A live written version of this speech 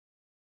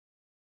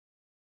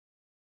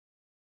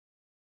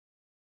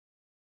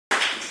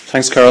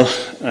Thanks, Carol.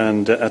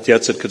 And at the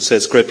outset, could say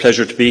it's a great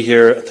pleasure to be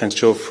here. Thanks,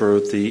 Joe, for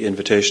the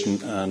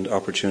invitation and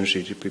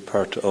opportunity to be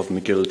part of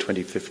McGill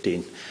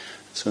 2015.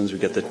 As soon as we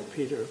get the...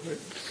 Peter,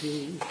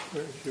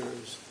 where's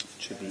yours?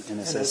 It should be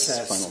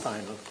NSS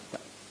final. Yeah.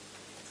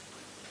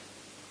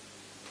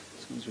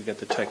 As soon as we get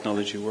the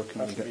technology working,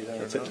 that's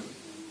it.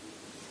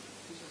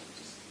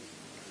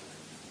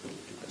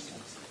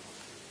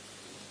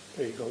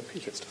 There you go,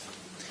 Peter.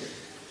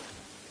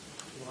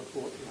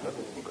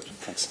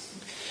 Thanks.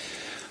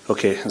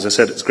 Okay, as I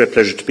said, it's a great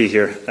pleasure to be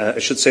here. I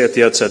should say at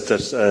the outset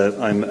that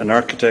I'm an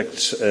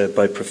architect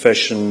by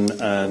profession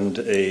and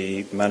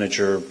a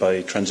manager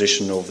by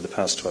transition over the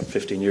past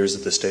 15 years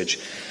at this stage,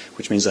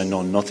 which means I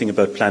know nothing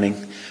about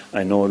planning.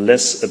 I know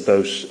less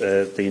about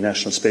the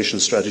National Spatial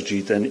Strategy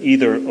than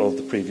either of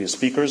the previous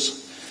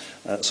speakers.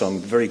 So I'm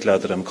very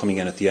glad that I'm coming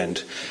in at the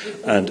end.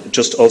 And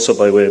just also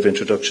by way of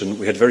introduction,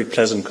 we had a very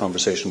pleasant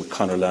conversation with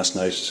Conor last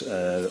night.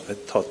 I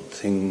thought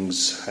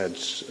things had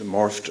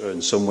morphed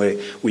in some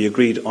way. We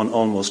agreed on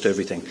almost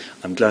everything.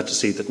 I'm glad to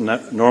see that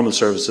normal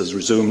services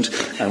resumed,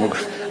 and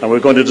we're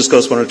going to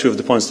discuss one or two of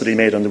the points that he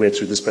made on the way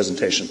through this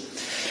presentation.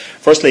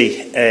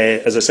 Firstly,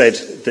 as I said,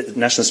 the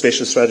National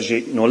Spatial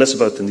Strategy, no less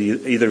about than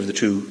either of the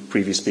two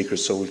previous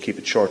speakers, so we'll keep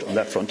it short on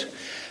that front.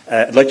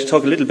 I'd like to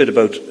talk a little bit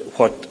about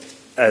what,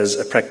 as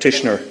a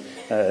practitioner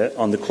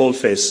on the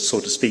coalface, so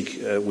to speak,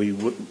 we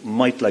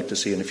might like to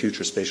see in a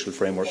future spatial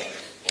framework.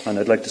 And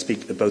I'd like to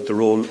speak about the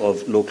role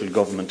of local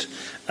government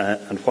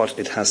and what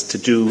it has to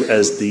do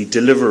as the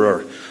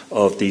deliverer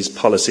of these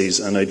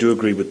policies. And I do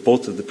agree with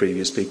both of the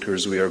previous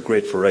speakers. We are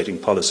great for writing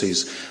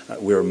policies.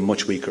 We are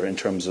much weaker in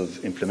terms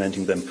of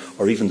implementing them,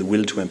 or even the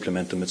will to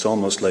implement them. It's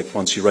almost like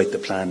once you write the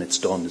plan, it's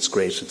done, it's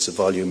great, it's a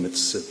volume,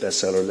 it's a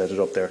bestseller, let it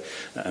up there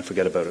and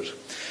forget about it.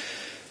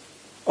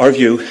 Our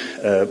view,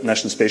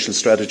 National Spatial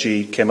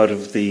Strategy, came out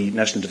of the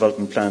National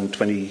Development Plan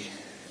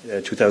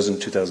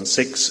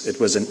 2000-2006. It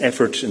was an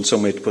effort in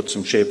some way to put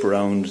some shape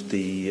around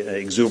the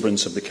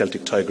exuberance of the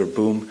Celtic Tiger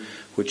boom,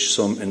 which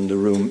some in the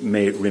room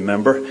may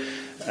remember.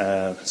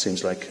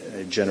 Seems like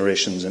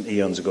generations and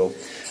eons ago.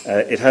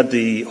 It had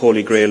the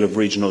holy grail of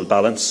regional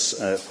balance,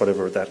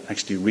 whatever that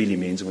actually really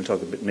means, and we'll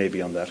talk a bit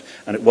maybe on that.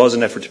 And it was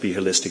an effort to be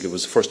holistic. It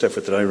was the first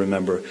effort that I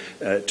remember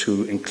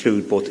to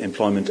include both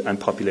employment and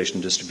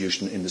population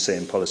distribution in the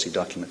same policy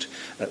document,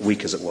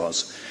 weak as it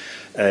was.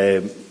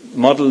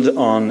 Modelled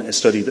on a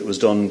study that was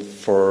done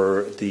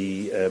for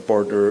the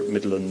Border,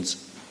 Midlands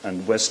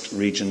and West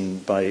region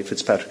by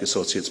Fitzpatrick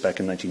Associates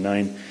back in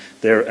 1999.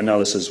 Their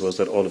analysis was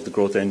that all of the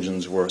growth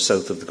engines were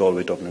south of the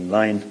Galway-Dublin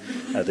line.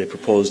 They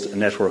proposed a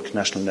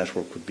national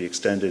network would be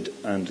extended,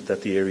 and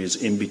that the areas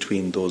in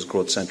between those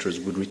growth centres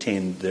would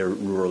retain their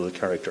rural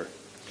character.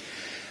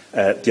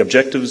 The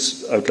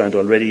objectives outlined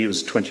already, it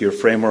was a 20-year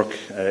framework.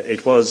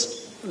 It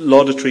was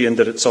laudatory in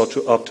that it sought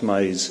to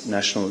optimise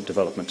national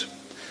development.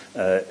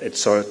 It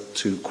sought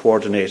to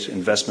coordinate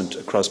investment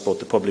across both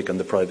the public and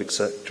the private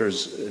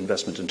sectors,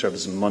 investment in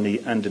terms of money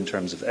and in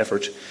terms of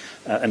effort,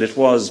 and it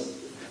was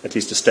at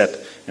least a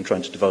step in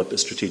trying to develop a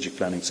strategic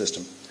planning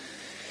system.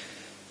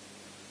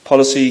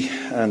 Policy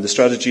and the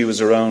strategy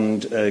was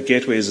around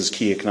gateways as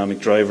key economic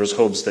drivers,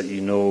 hubs that you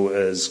know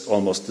as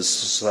almost the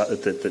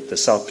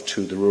SOP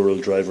to the rural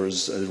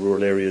drivers,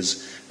 rural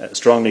areas,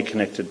 strongly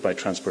connected by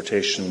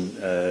transportation,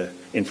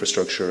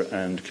 infrastructure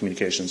and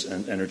communications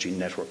and energy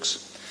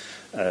networks.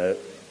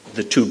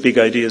 The two big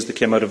ideas that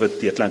came out of it,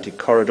 the Atlantic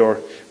Corridor,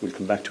 we'll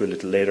come back to a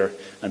little later,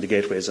 and the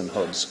gateways and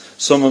hubs,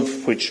 some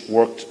of which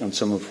worked and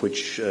some of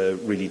which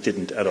really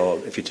didn't at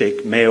all. If you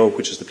take Mayo,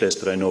 which is the place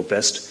that I know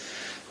best,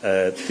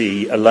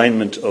 the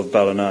alignment of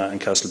Ballina and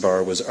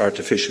Castlebar was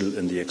artificial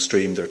in the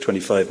extreme. They're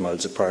 25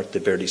 miles apart, they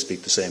barely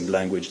speak the same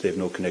language, they have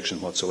no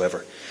connection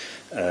whatsoever.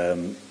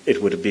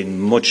 It would have been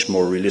much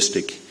more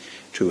realistic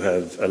to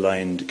have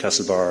aligned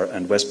Castlebar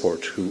and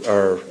Westport, who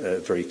are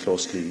very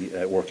closely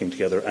working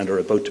together and are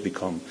about to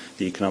become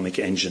the economic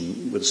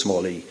engine with a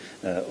small e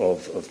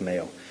of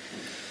Mayo.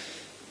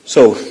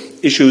 So,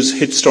 issues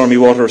hit stormy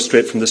water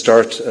straight from the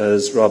start,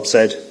 as Rob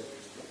said.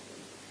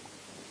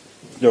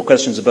 There were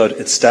questions about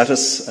its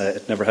status.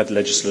 It never had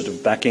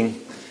legislative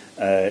backing.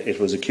 It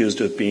was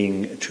accused of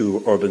being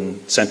too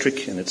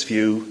urban-centric in its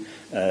view.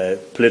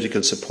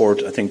 Political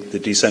support, I think the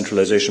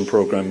decentralisation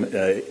programme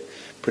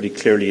pretty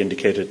clearly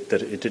indicated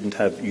that it didn't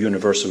have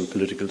universal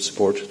political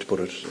support, to put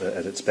it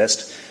at its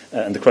best.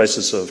 And the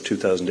crisis of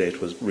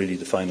 2008 was really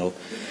the final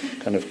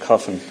kind of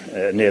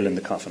nail in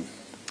the coffin.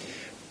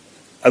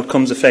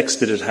 Outcomes, effects,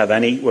 did it have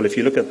any? Well, if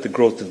you look at the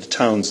growth of the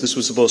towns, this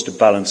was supposed to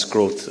balance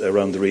growth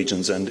around the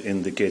regions and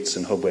in the gates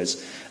and hubways.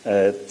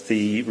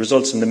 The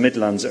results in the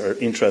Midlands are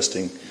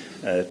interesting.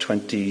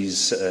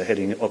 20s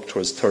heading up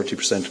towards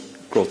 30%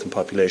 growth in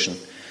population.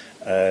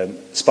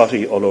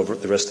 Spotty all over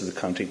the rest of the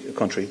country.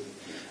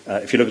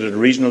 If you look at it on a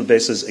regional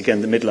basis, again,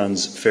 the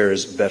Midlands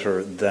fares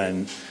better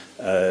than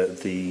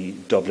the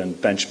Dublin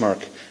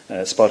benchmark,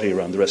 spotty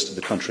around the rest of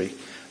the country.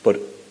 But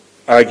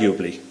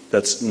arguably,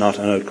 that's not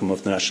an outcome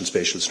of the National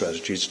Spatial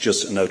Strategy. It's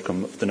just an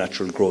outcome of the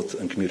natural growth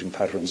and commuting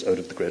patterns out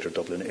of the Greater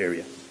Dublin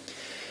area.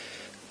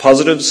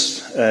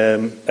 Positives,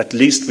 at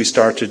least we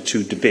started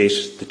to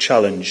debate the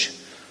challenge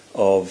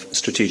of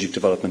strategic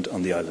development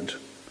on the island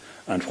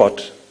and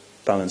what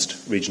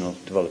balanced regional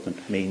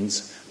development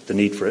means, the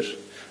need for it,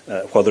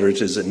 whether it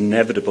is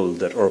inevitable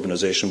that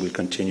urbanisation will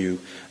continue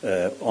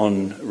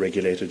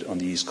unregulated on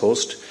the East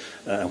Coast,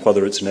 and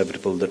whether it's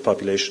inevitable that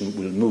population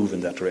will move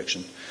in that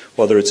direction,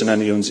 whether it's in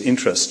anyone's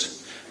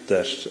interest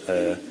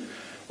that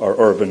our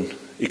urban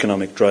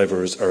economic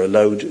drivers are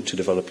allowed to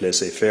develop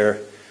laissez-faire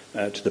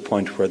to the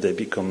point where they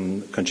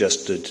become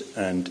congested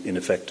and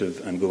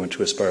ineffective and go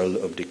into a spiral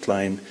of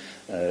decline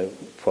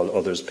while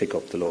others pick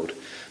up the load.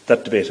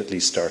 That debate at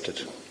least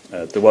started.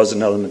 There was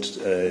an element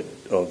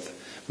of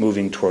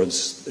moving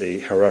towards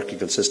a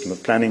hierarchical system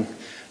of planning.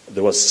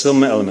 There was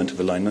some element of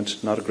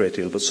alignment, not a great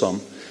deal, but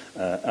some.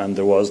 And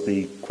there was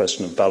the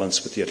question of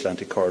balance with the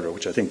Atlantic Corridor,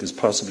 which I think is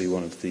possibly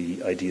one of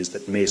the ideas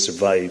that may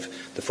survive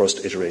the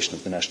first iteration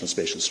of the National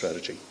Spatial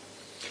Strategy.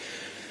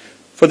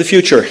 For the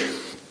future,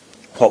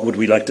 what would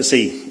we like to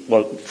see?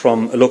 Well,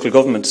 from a local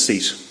government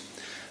seat,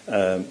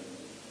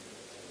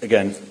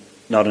 again,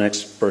 not an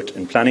expert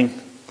in planning,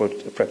 but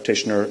a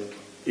practitioner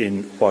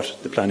in what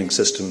the planning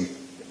system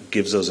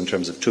gives us in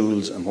terms of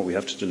tools and what we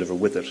have to deliver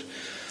with it.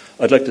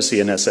 I'd like to see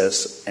an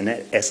SS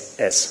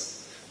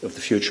of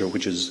the future,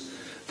 which is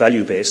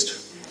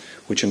value-based,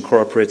 which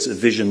incorporates a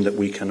vision that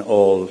we can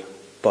all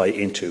buy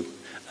into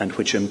and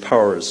which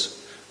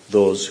empowers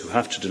those who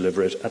have to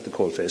deliver it at the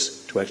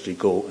coalface to actually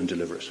go and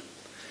deliver it.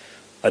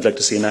 I'd like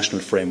to see a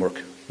national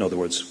framework, in other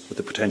words, with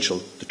the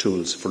potential, the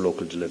tools for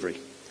local delivery.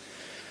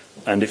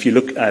 And if you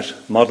look at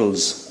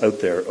models out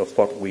there of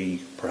what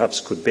we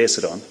perhaps could base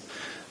it on,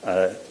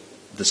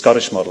 the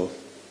Scottish model,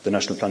 the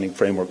National Planning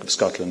Framework of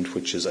Scotland,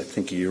 which is, I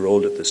think, a year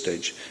old at this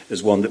stage,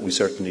 is one that we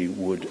certainly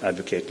would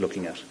advocate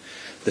looking at.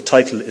 The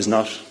title is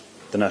not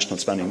the National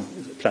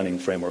Planning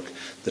Framework.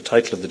 The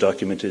title of the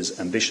document is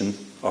Ambition,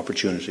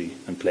 Opportunity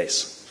and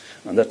Place.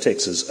 And that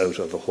takes us out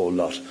of a whole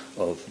lot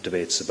of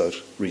debates about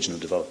regional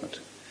development.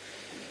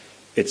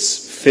 It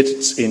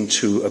fits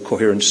into a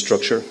coherent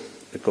structure.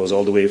 It goes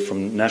all the way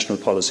from national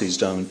policies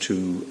down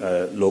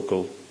to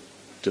local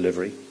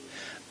delivery.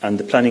 And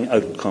the planning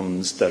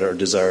outcomes that are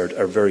desired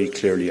are very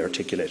clearly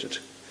articulated.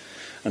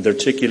 And they're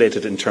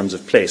articulated in terms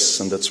of place,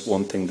 and that's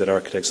one thing that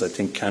architects, I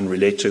think, can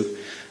relate to.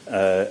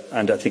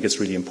 And I think it's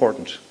really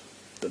important.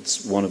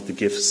 That's one of the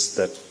gifts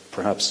that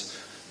perhaps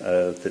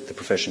that the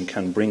profession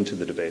can bring to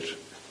the debate,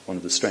 one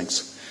of the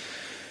strengths.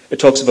 It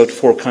talks about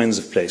 4 kinds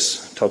of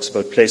place. It talks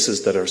about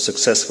places that are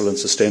successful and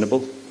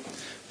sustainable,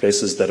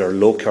 places that are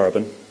low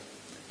carbon,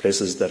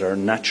 places that are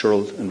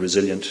natural and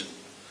resilient,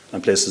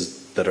 and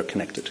places that are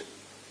connected.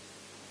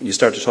 When you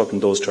start to talk in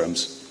those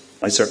terms,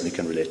 I certainly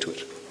can relate to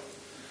it.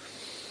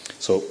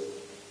 So,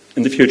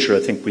 in the future, I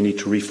think we need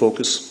to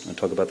refocus. I'll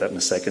talk about that in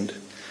a second.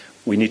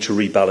 We need to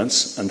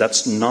rebalance, and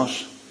that's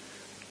not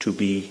to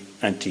be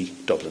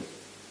anti-Dublin.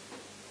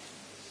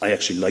 I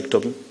actually like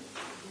Dublin,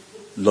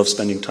 love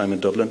spending time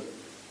in Dublin,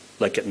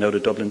 like getting out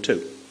of Dublin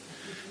too.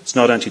 It's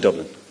not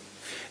anti-Dublin.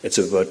 It's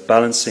about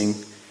balancing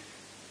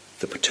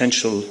the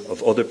potential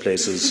of other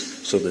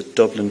places so that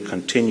Dublin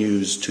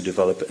continues to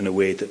develop in a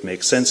way that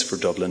makes sense for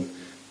Dublin,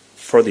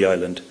 for the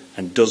island,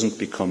 and doesn't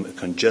become a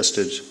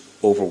congested,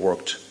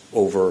 overworked,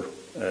 or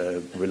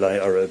a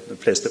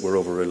place that we're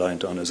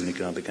over-reliant on as an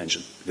economic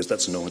engine, because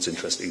that's in no one's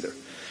interest either.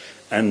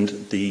 And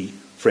the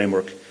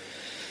framework,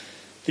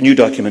 the new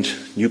document,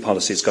 new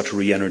policy, has got to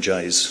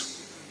re-energise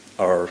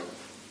our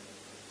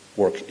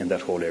work in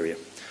that whole area.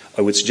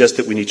 I would suggest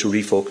that we need to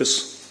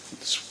refocus.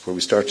 That's where we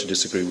start to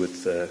disagree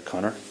with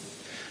Conor.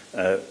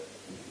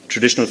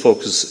 Traditional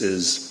focus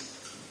is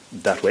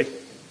that way,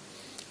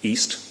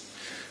 east,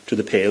 to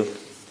the Pale,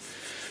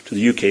 to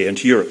the UK and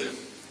to Europe.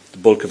 The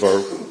bulk of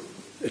our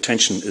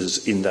attention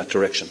is in that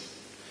direction.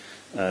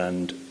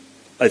 And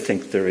I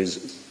think there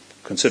is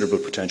considerable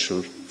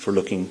potential for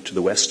looking to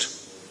the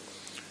west,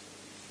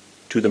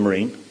 to the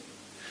Marine,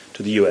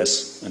 to the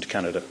US and to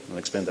Canada. I'll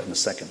explain that in a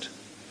second.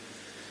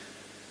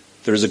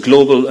 There is a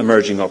global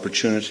emerging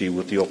opportunity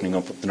with the opening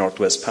up of the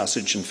Northwest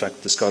Passage. In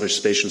fact, the Scottish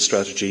Spatial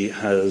Strategy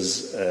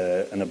has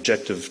an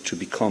objective to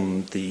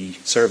become the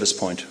service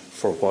point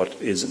for what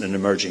is an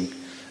emerging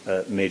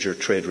major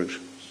trade route.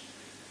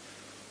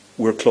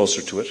 We're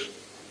closer to it.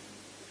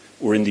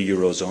 We're in the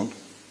Eurozone,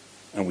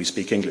 and we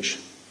speak English.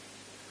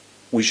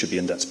 We should be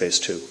in that space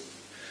too.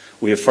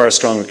 We have far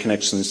stronger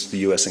connections to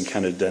the US and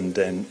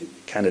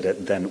Canada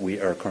than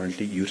we are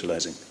currently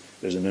utilising.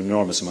 There's an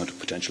enormous amount of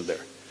potential there.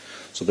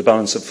 So the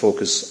balance of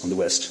focus on the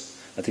West,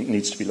 I think,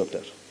 needs to be looked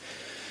at.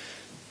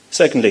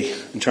 Secondly,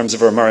 in terms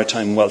of our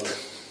maritime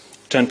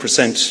wealth,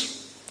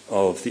 10%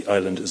 of the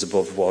island is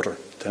above water.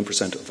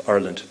 10% of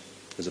Ireland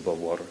is above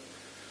water.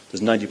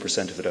 There's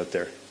 90% of it out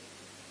there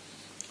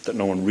that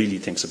no one really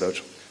thinks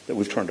about, that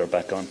we've turned our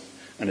back on,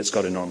 and it's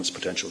got enormous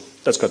potential.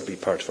 That's got to be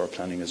part of our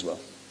planning as well.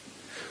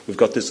 We've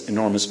got this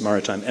enormous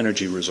maritime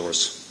energy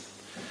resource.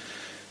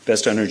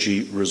 Best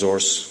energy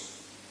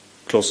resource,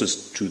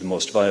 closest to the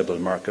most viable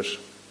market,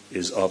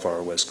 is of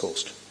our West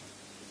Coast.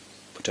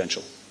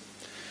 Potential.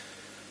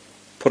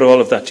 Put all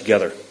of that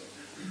together,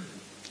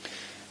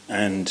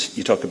 and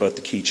you talk about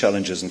the key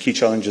challenges. And key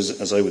challenges,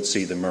 as I would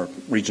see them, are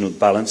regional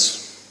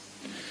balance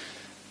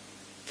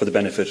for the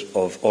benefit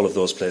of all of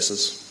those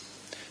places.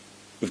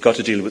 We've got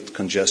to deal with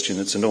congestion.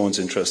 It's in no one's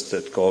interest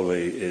that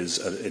Galway is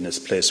in a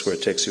place where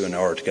it takes you an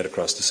hour to get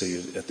across the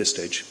sea at this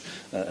stage,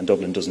 and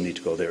Dublin doesn't need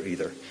to go there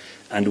either.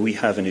 And we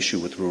have an issue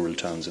with rural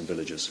towns and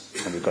villages,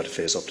 and we've got to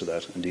face up to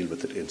that and deal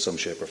with it in some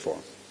shape or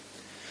form.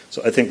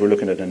 So I think we're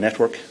looking at a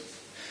network.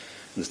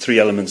 The three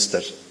elements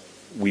that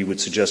we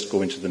would suggest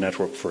go into the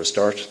network for a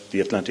start: the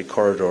Atlantic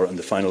Corridor and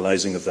the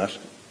finalising of that.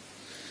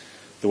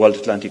 The Wild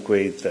Atlantic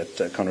Way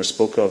that Conor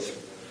spoke of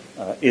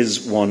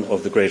is one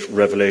of the great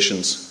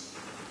revelations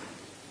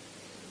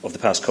of the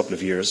past couple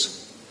of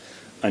years,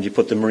 and you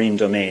put the marine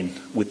domain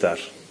with that,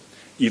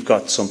 you've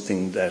got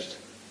something that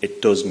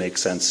it does make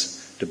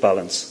sense to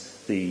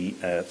balance the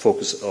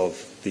focus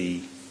of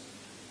the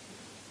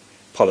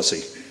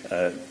policy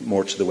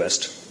more to the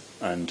west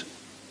and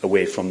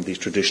away from the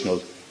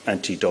traditional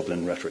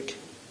anti-Dublin rhetoric.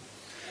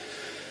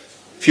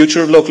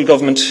 Future of local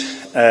government.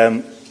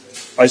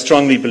 I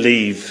strongly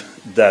believe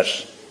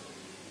that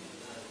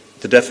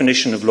the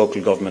definition of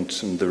local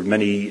government, and there are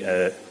many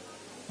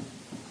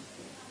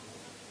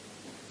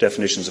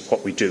definitions of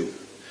what we do,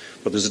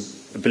 but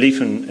there's a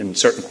belief in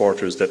certain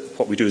quarters that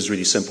what we do is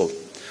really simple.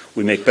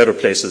 We make better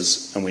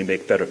places and we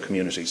make better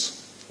communities,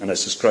 and I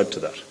subscribe to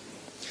that.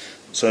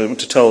 So I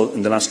want to tell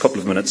in the last couple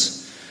of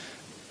minutes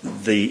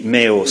the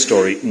Mayo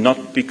story,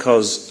 not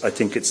because I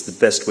think it's the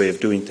best way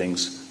of doing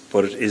things,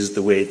 but it is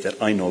the way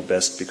that I know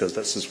best, because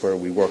this is where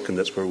we work and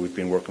that's where we've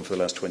been working for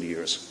the last 20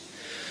 years.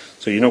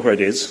 So you know where it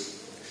is.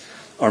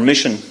 Our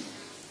mission,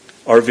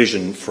 our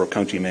vision for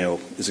County Mayo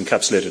is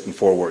encapsulated in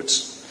 4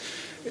 words.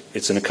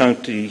 It's a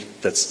county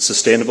that's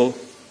sustainable,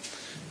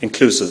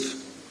 inclusive,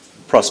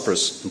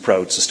 prosperous and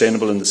proud.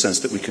 Sustainable in the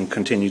sense that we can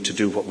continue to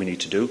do what we need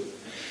to do.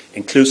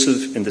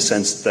 Inclusive in the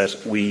sense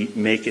that we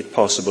make it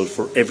possible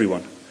for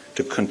everyone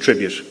to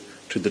contribute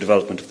to the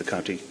development of the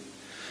county.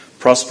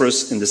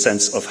 Prosperous in the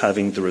sense of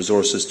having the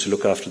resources to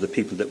look after the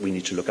people that we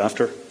need to look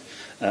after.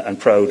 And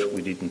proud,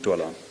 we needn't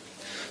dwell on.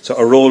 So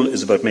our role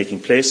is about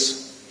making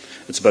place.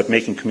 It's about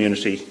making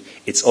community.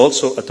 It's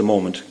also, at the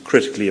moment,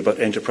 critically about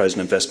enterprise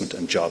and investment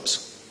and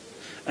jobs.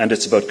 And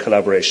it's about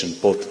collaboration,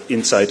 both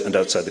inside and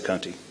outside the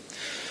county.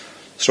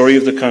 The story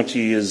of the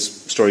county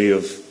is a story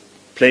of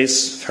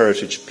place,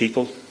 heritage,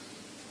 people.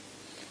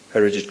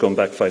 Heritage going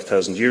back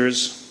 5,000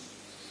 years.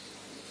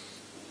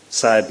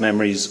 Sad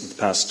memories of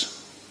the past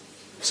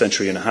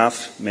century and a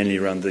half, mainly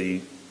around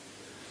the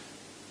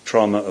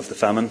trauma of the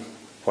famine,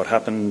 what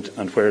happened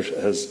and where it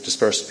has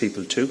dispersed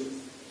people to.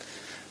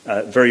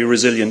 Very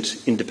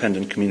resilient,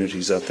 independent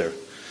communities out there.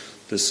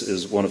 This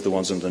is one of the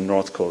ones on the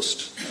north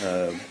coast,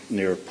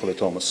 near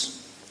Pullatomas.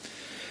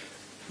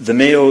 The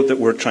Mayo that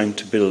we're trying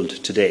to build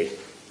today,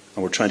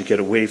 and we're trying to get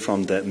away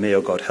from the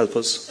Mayo, God help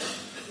us,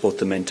 both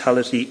the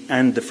mentality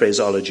and the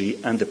phraseology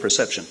and the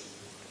perception,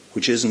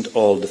 which isn't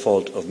all the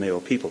fault of Mayo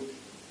people.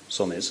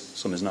 Some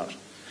is not.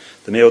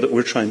 The Mayo that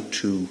we're trying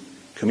to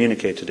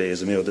communicate today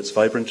is a Mayo that's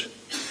vibrant,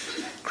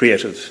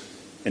 creative,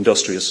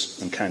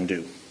 industrious and can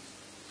do.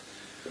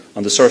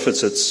 On the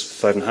surface it's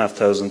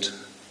 5,500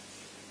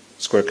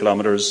 square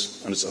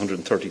kilometres and it's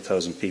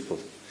 130,000 people.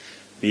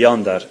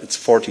 Beyond that it's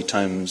 40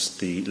 times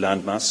the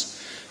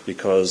landmass,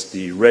 because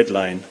the red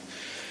line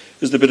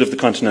is the bit of the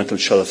continental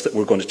shelf that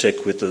we're going to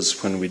take with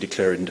us when we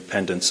declare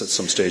independence at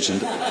some stage in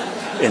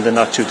the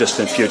not too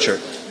distant future.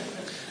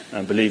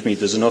 And believe me,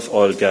 there's enough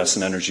oil, gas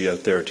and energy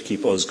out there to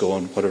keep us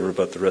going, whatever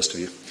about the rest of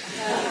you.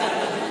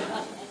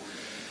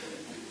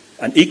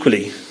 And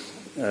equally,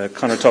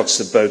 Conor talks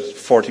about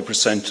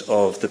 40%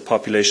 of the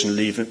population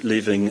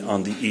living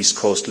on the east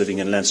coast, living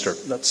in Leinster.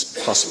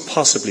 That's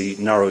possibly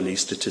narrowly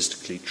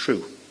statistically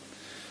true,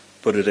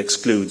 but it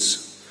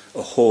excludes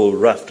a whole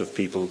raft of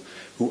people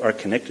who are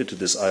connected to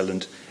this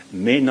island,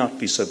 may not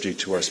be subject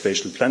to our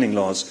spatial planning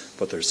laws,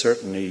 but they're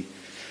certainly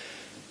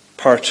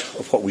part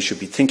of what we should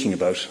be thinking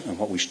about and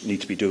what we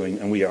need to be doing,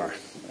 and we are.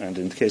 And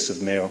in the case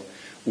of Mayo,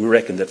 we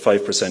reckon that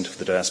 5% of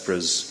the diaspora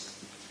is,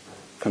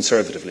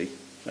 conservatively,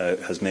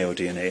 has Mayo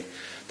DNA.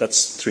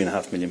 That's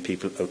 3.5 million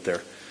people out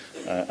there,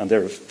 and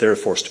they're a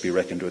force to be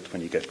reckoned with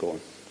when you get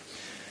going.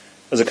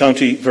 As a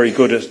county, very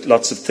good at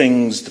lots of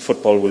things. The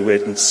football will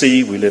wait and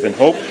see. We live in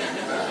hope.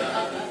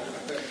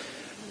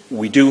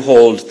 We do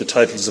hold the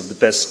titles of the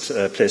best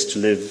place to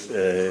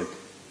live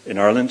in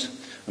Ireland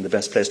and the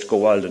best place to go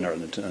wild in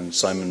Ireland. And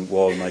Simon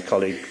Wall, my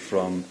colleague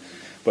from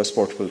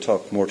Westport, will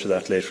talk more to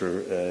that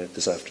later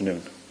this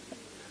afternoon.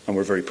 And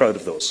we're very proud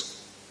of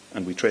those,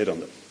 and we trade on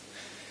them.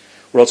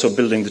 We're also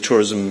building the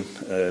tourism,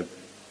 I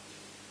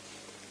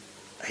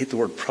hate the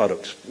word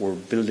product, we're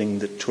building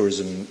the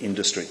tourism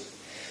industry.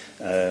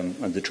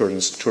 And the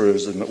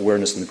tourism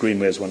awareness in the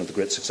Greenway is one of the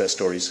great success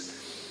stories.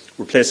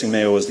 We're placing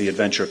Mayo as the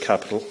adventure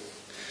capital.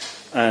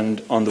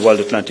 And on the Wild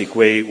Atlantic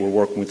Way, we're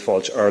working with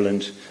Fáilte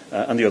Ireland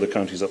and the other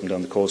counties up and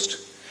down the coast.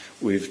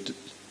 We've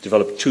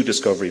developed 2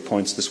 discovery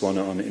points, this one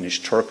on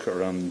Inishturk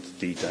around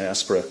the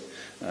diaspora,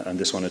 and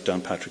this one at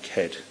Downpatrick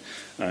Head.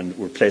 And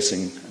we're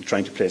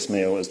trying to place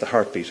Mayo as the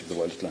heartbeat of the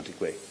Wild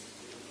Atlantic Way.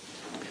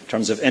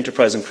 terms of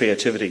enterprise and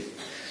creativity,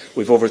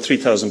 we've over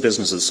 3,000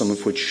 businesses, some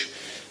of which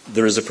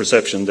there is a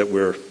perception that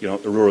we're a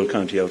rural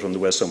county out on the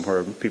west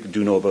somewhere. People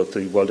do know about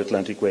the World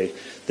Atlantic Way.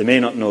 They may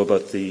not know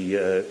about the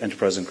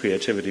enterprise and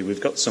creativity. We've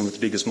got some of the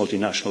biggest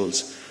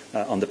multinationals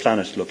on the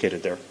planet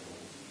located there.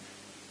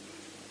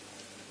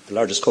 The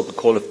largest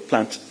Coca-Cola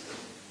plant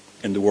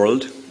in the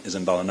world is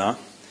in Ballina.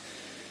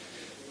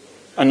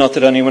 And not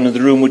that anyone in the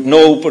room would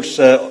know, but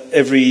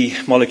every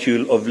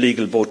molecule of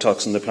legal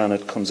Botox on the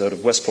planet comes out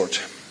of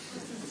Westport,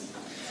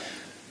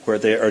 where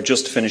they are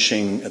just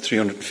finishing a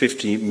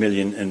 350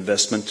 million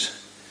investment,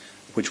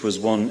 which was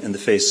won in the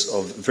face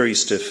of very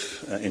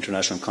stiff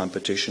international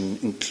competition,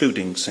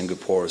 including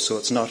Singapore. So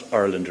it's not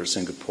Ireland or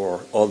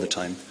Singapore all the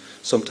time.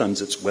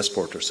 Sometimes it's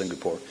Westport or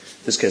Singapore.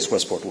 In this case,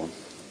 Westport won.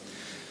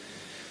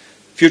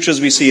 Future,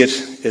 as we see it,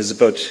 is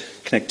about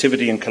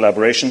connectivity and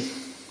collaboration.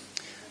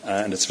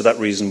 And it's for that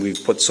reason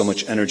we've put so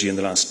much energy in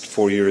the last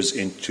 4 years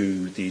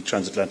into the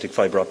transatlantic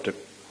fibre optic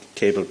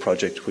cable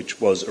project, which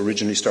was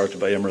originally started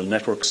by Emerald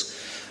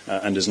Networks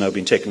and is now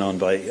being taken on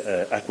by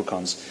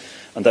Aquacons.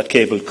 And that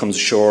cable comes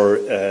ashore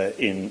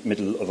in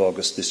middle of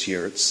August this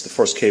year. It's the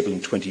first cable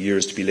in 20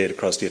 years to be laid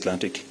across the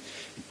Atlantic.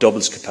 It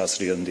doubles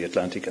capacity on the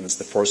Atlantic, and it's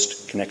the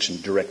first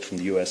connection direct from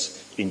the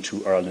US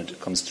into Ireland.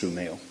 It comes through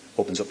Mayo.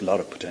 Opens up a lot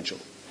of potential.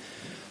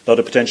 A lot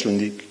of potential in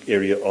the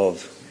area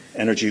of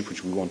energy,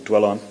 which we won't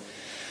dwell on.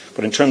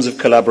 But in terms of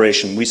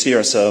collaboration, we see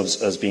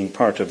ourselves as being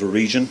part of a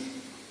region.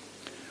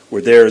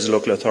 We're there as a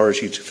local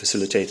authority to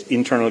facilitate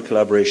internal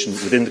collaboration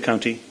within the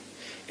county,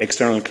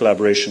 external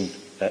collaboration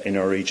in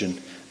our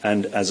region,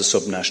 and as a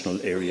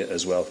subnational area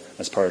as well,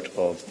 as part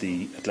of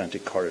the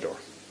Atlantic Corridor.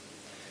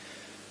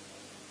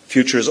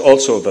 Future is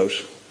also about,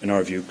 in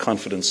our view,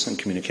 confidence and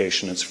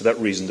communication. It's for that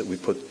reason that we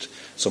put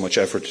so much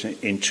effort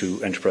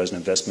into enterprise and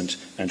investment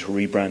and to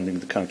rebranding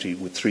the county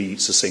with 3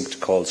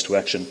 succinct calls to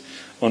action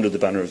under the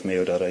banner of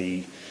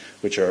Mayo.ie,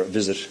 which are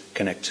visit,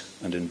 connect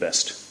and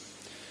invest.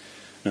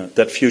 Now,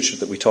 that future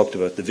that we talked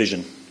about, the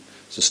vision,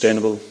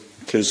 sustainable,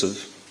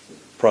 inclusive,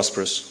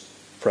 prosperous,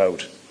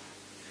 proud.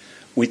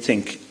 We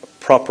think a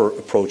proper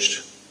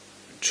approach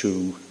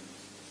to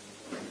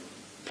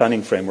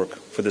planning framework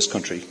for this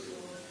country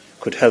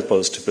could help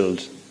us to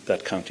build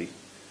that county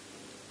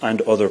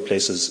and other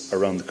places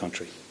around the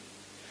country.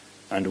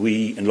 And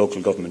we in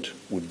local government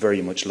would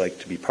very much like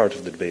to be part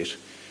of the debate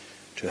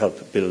to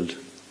help build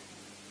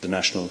the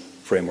national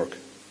framework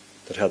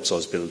that helps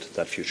us build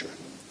that future.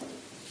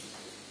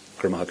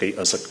 Gurmahaki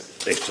Asak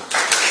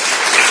Eita.